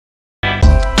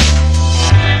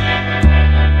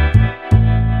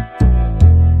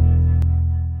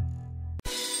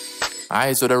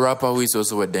Alright, so the rapper who is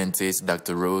also a dentist,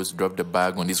 Dr. Rose, dropped the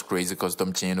bag on this crazy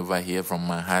custom chain over here from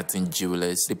Manhattan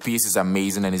Jewelers. The piece is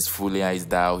amazing and it's fully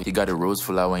iced out. He got a rose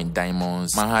flower and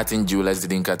diamonds. Manhattan Jewelers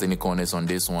didn't cut any corners on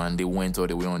this one. They went all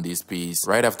the way on this piece.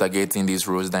 Right after getting this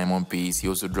rose diamond piece, he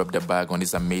also dropped the bag on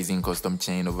this amazing custom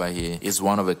chain over here. It's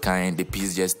one of a kind. The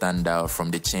piece just stand out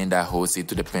from the chain that holds it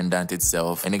to the pendant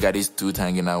itself. And it got his tooth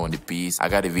hanging out on the piece. I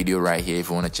got a video right here if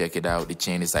you want to check it out. The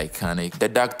chain is iconic. The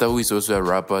doctor, who is also a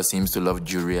rapper, seems to love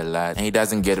jewelry a lot, and he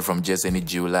doesn't get it from just any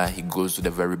jeweler. He goes to the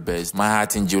very best.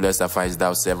 Manhattan Jewelers have iced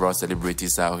out several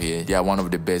celebrities out here. They are one of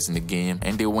the best in the game,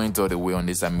 and they went all the way on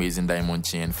this amazing diamond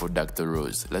chain for Dr.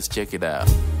 Rose. Let's check it out.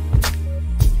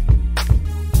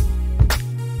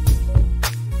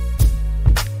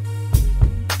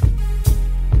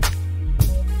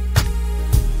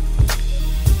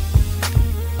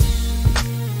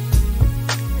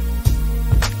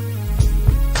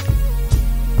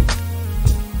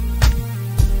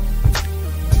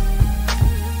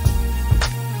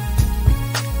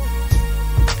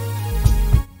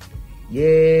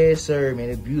 Yes, sir, man.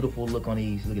 It's beautiful look on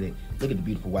these. Look at it. Look at the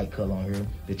beautiful white color on here.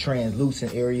 The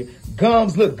translucent area.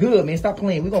 Gums look good, man. Stop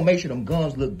playing. We're going to make sure them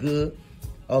gums look good.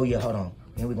 Oh, yeah, hold on.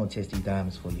 And we're going to test these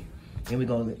diamonds for you. Then we're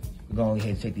going to go ahead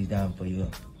and take these diamonds for you.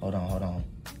 Hold on.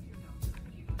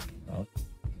 Oh.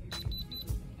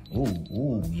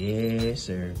 Ooh, yes,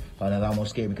 sir. Oh, that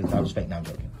almost scared me because I was fake. Now I'm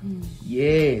joking.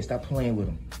 Yeah, stop playing with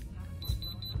them.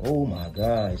 Oh, my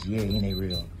gosh. Yeah, ain't they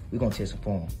real? We're going to test them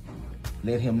for him.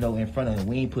 Let him know in front of him.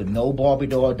 We ain't put no Barbie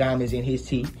doll diamonds in his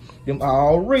teeth. Them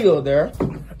all real there.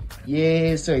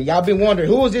 Yes, sir. Y'all been wondering,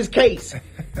 who is this case?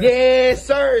 Yes,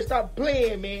 sir. Stop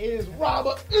playing, man. It is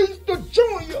Robert Easter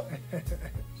Jr.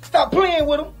 Stop playing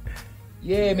with him.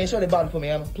 Yeah, man. Show that bottom for me,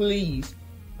 Anna. Please.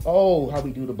 Oh, how we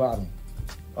do the bottom.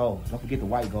 Oh, don't forget the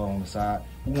white gold on the side.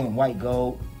 We want white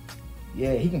gold.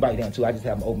 Yeah, he can bite down too. I just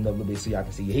have him open up a little bit so y'all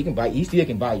can see. He can bite. He still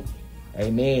can bite.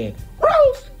 Amen.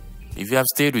 Rose! If you have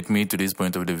stayed with me to this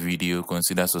point of the video,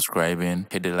 consider subscribing,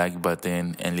 hit the like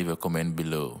button, and leave a comment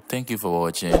below. Thank you for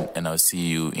watching, and I'll see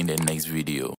you in the next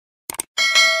video.